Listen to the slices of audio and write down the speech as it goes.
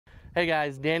Hey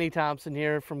guys, Danny Thompson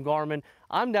here from Garmin.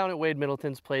 I'm down at Wade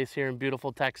Middleton's place here in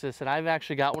beautiful Texas, and I've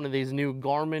actually got one of these new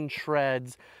Garmin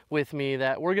Treads with me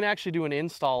that we're gonna actually do an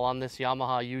install on this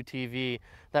Yamaha UTV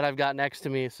that I've got next to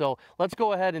me. So let's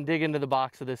go ahead and dig into the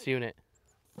box of this unit.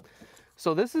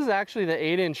 So this is actually the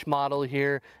 8-inch model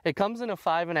here. It comes in a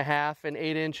 5.5, an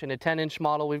 8-inch, and a 10-inch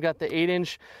model. We've got the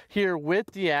 8-inch here with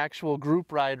the actual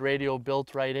group ride radio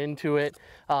built right into it.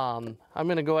 I'm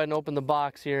gonna go ahead and open the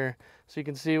box here so you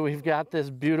can see we've got this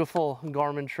beautiful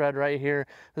Garmin Tread right here.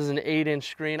 This is an 8-inch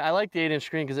screen. I like the 8-inch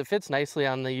screen because it fits nicely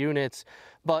on the units,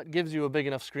 but gives you a big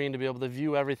enough screen to be able to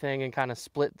view everything and kind of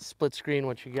split screen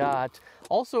what you got.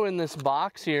 Also in this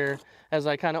box here, as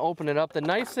I kind of open it up, the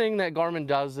nice thing that Garmin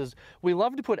does is we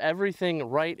love to put everything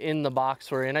right in the box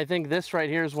for you. And I think this right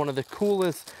here is one of the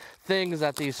coolest things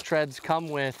that these treads come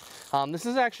with. This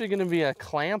is actually going to be a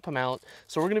clamp mount,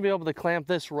 so we're going to be able to clamp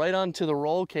this right onto the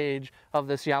roll cage of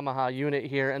this Yamaha unit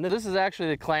here. And this is actually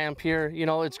the clamp here. You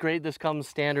know, it's great. This comes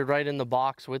standard right in the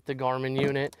box with the Garmin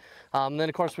unit. Then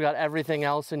of course we got everything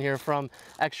else in here, from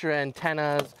extra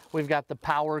antennas. We've got the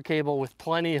power cable with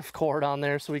plenty of cord on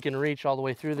there so we can reach all the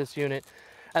way through this unit.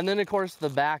 And then of course the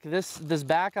back, this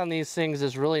back on these things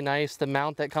is really nice. The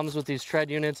mount that comes with these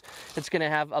tread units, it's gonna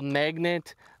have a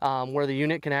magnet where the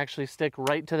unit can actually stick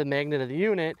right to the magnet of the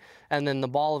unit, and then the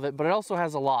ball of it, but it also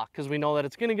has a lock because we know that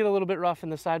it's gonna get a little bit rough in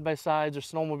the side-by-sides or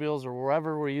snowmobiles or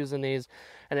wherever we're using these,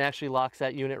 and it actually locks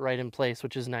that unit right in place,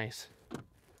 which is nice.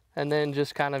 And then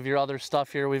just kind of your other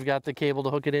stuff here, we've got the cable to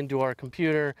hook it into our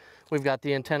computer. We've got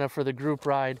the antenna for the group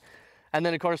ride. And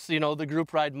then of course, you know, the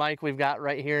group ride mic we've got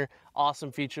right here.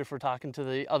 Awesome feature for talking to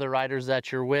the other riders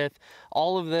that you're with.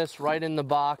 All of this right in the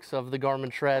box of the Garmin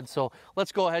Tread. So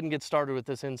let's go ahead and get started with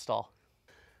this install.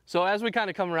 So as we kind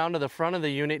of come around to the front of the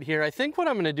unit here, I think what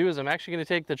I'm going to do is I'm actually going to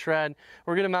take the tread.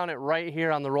 We're going to mount it right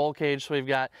here on the roll cage, so we've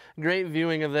got great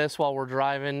viewing of this while we're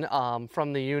driving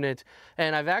from the unit.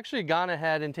 And I've actually gone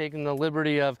ahead and taken the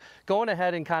liberty of going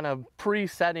ahead and kind of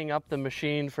pre-setting up the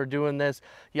machine for doing this.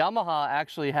 Yamaha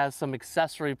actually has some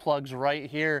accessory plugs right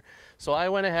here. So I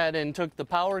went ahead and took the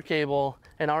power cable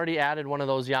and already added one of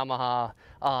those Yamaha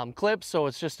clips. So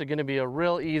it's just going to be a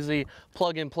real easy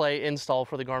plug and play install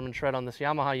for the Garmin Tread on this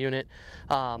Yamaha unit.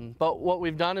 But what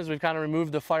we've done is we've kind of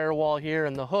removed the firewall here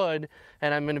and the hood,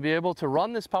 and I'm going to be able to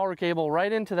run this power cable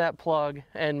right into that plug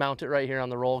and mount it right here on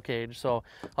the roll cage. So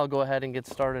I'll go ahead and get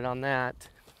started on that.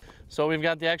 So we've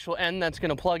got the actual end that's going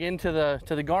to plug into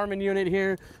the Garmin unit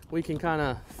here. We can kind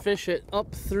of fish it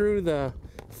up through the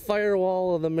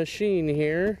firewall of the machine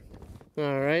here.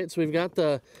 All right, so we've got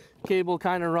the cable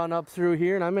kind of run up through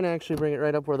here, and I'm going to actually bring it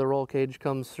right up where the roll cage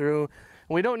comes through.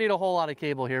 We don't need a whole lot of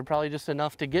cable here, probably just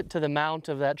enough to get to the mount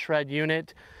of that tread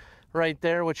unit right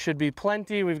there, which should be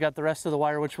plenty. We've got the rest of the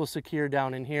wire, which will secure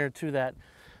down in here to that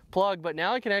plug. But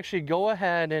now I can actually go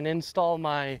ahead and install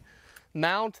my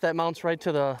mount that mounts right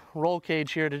to the roll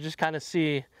cage here to just kind of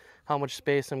see how much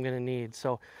space I'm going to need.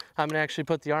 So I'm going to actually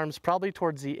put the arms probably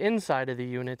towards the inside of the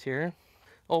unit here.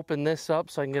 Open this up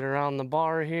so I can get around the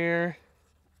bar here.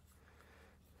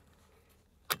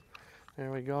 There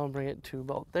we go, bring it to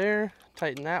about there.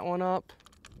 Tighten that one up.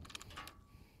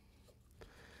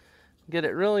 Get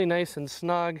it really nice and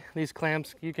snug. These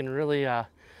clamps, you can really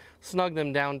snug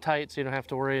them down tight so you don't have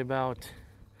to worry about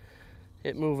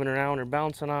it moving around or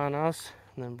bouncing on us.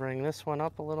 And then bring this one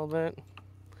up a little bit,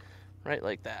 right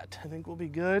like that. I think we'll be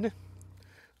good.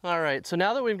 All right, so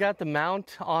now that we've got the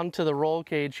mount onto the roll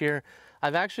cage here,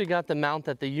 I've actually got the mount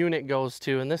that the unit goes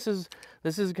to, and this is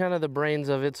kind of the brains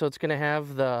of it. So it's going to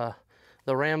have the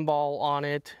ram ball on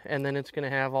it, and then it's going to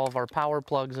have all of our power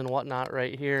plugs and whatnot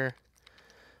right here,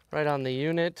 right on the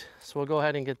unit. So we'll go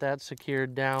ahead and get that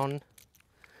secured down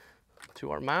to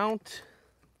our mount.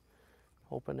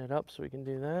 Open it up so we can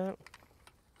do that.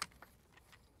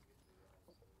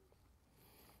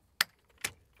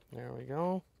 There we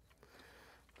go.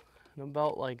 And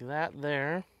about like that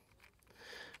there.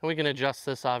 And we can adjust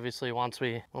this obviously once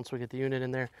we get the unit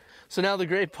in there. So now the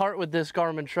great part with this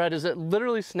Garmin Tread is it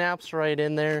literally snaps right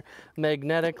in there,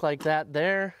 magnetic like that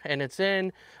there, and it's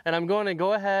in. And I'm going to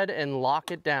go ahead and lock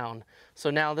it down.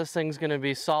 So now this thing's going to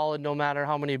be solid no matter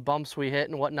how many bumps we hit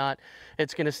and whatnot.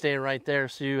 It's going to stay right there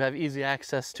so you have easy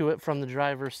access to it from the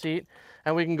driver's seat.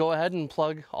 And we can go ahead and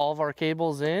plug all of our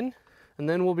cables in, and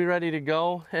then we'll be ready to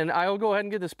go. And I'll go ahead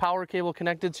and get this power cable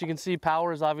connected. So you can see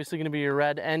power is obviously going to be your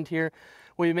red end here.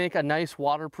 We make a nice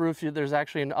waterproof. There's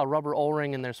actually a rubber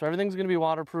O-ring in there, so everything's going to be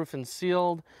waterproof and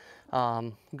sealed.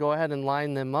 Go ahead and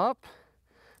line them up.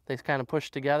 They kind of push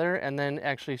together and then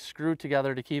actually screw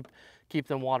together to keep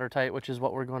them watertight, which is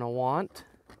what we're going to want.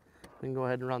 We can go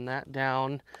ahead and run that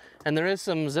down. And there is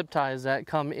some zip ties that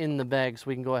come in the bag, so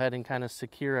we can go ahead and kind of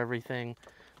secure everything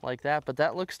like that. But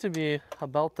that looks to be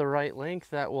about the right length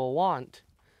that we'll want.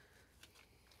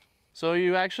 So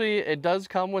it does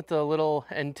come with a little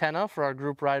antenna for our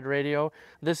group ride radio.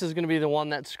 This is going to be the one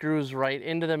that screws right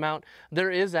into the mount. There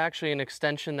is actually an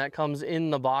extension that comes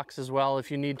in the box as well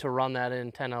if you need to run that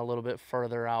antenna a little bit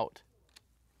further out.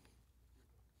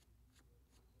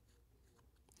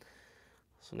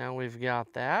 So now we've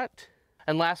got that.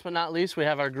 And last but not least, we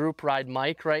have our group ride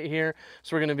mic right here.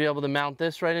 So we're going to be able to mount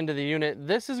this right into the unit.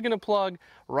 This is going to plug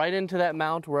right into that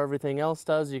mount where everything else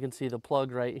does. You can see the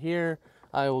plug right here.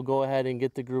 I will go ahead and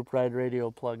get the group ride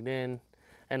radio plugged in.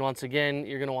 And once again,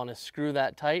 you're going to want to screw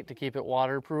that tight to keep it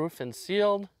waterproof and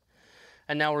sealed.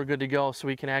 And now we're good to go, so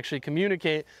we can actually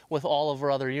communicate with all of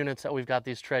our other units that we've got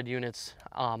these tread units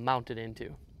mounted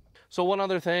into. So one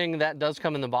other thing that does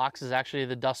come in the box is actually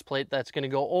the dust plate that's going to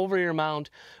go over your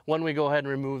mount when we go ahead and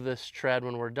remove this tread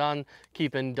when we're done,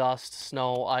 keeping dust,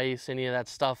 snow, ice, any of that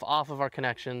stuff off of our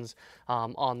connections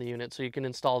on the unit. So you can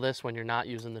install this when you're not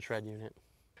using the tread unit.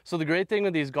 So the great thing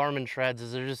with these Garmin treads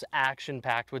is they're just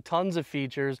action-packed with tons of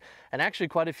features and actually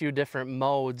quite a few different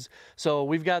modes. So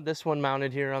we've got this one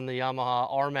mounted here on the Yamaha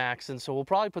R-Max, and so we'll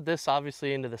probably put this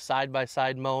obviously into the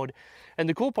side-by-side mode. And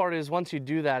the cool part is once you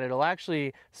do that, it'll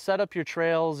actually set up your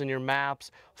trails and your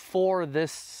maps for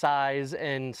this size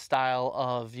and style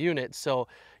of unit. So,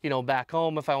 you know, back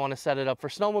home, if I want to set it up for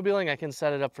snowmobiling, I can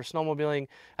set it up for snowmobiling.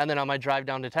 And then on my drive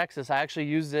down to Texas, I actually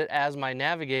used it as my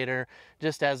navigator,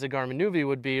 just as the Garmin Nuvi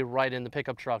would be right in the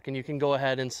pickup truck. And you can go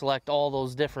ahead and select all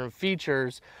those different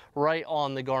features right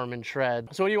on the Garmin Tread.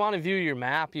 So when you want to view your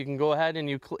map, you can go ahead and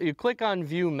you click on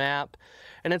View Map,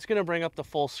 and it's going to bring up the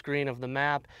full screen of the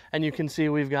map. And you can see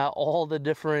we've got all the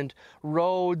different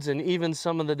roads and even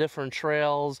some of the different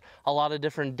trails, a lot of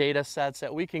different data sets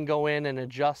that we can go in and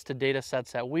adjust to data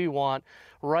sets that we want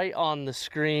right on the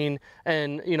screen,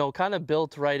 and you know, kind of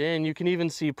built right in. You can even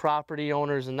see property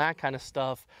owners and that kind of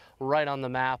stuff right on the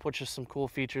map, which is some cool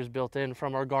features built in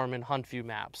from our Garmin Hunt View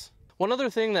maps. One other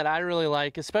thing that I really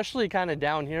like, especially kind of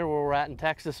down here where we're at in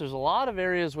Texas, there's a lot of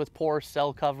areas with poor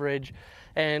cell coverage.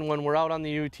 And when we're out on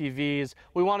the UTVs,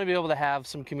 we want to be able to have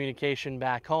some communication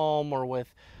back home or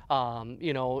with,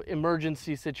 you know,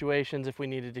 emergency situations if we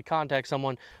needed to contact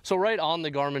someone. So right on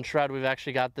the Garmin Tread, we've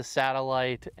actually got the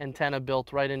satellite antenna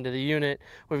built right into the unit.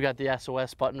 We've got the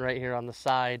SOS button right here on the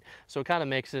side. So it kind of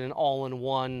makes it an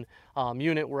all-in-one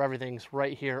unit where everything's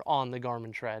right here on the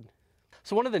Garmin Tread.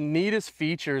 So one of the neatest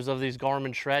features of these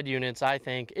Garmin Tread units, I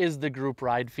think, is the group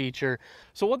ride feature.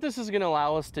 So what this is going to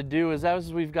allow us to do is,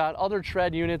 as we've got other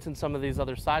tread units and some of these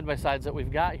other side-by-sides that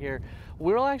we've got here,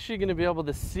 we're actually going to be able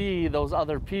to see those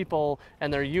other people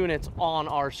and their units on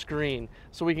our screen.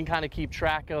 So we can kind of keep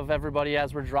track of everybody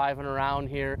as we're driving around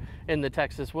here in the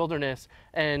Texas wilderness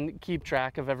and keep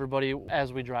track of everybody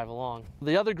as we drive along.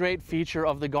 The other great feature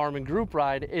of the Garmin Group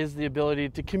Ride is the ability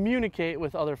to communicate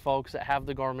with other folks that have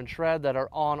the Garmin Tread that are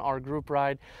on our group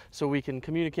ride. So we can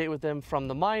communicate with them from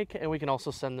the mic, and we can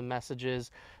also send them messages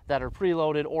that are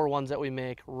preloaded or ones that we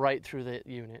make right through the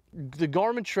unit. The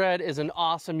Garmin Tread is an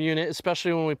awesome unit,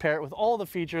 especially when we pair it with all the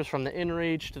features from the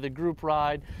InReach to the group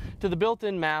ride to the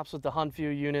built-in maps with the Hunt View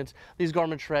units. These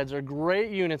Garmin Treads are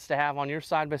great units to have on your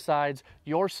side-by-sides,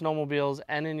 your snowmobiles,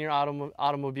 and in your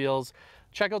automobiles.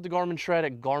 Check out the Garmin Tread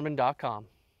at garmin.com.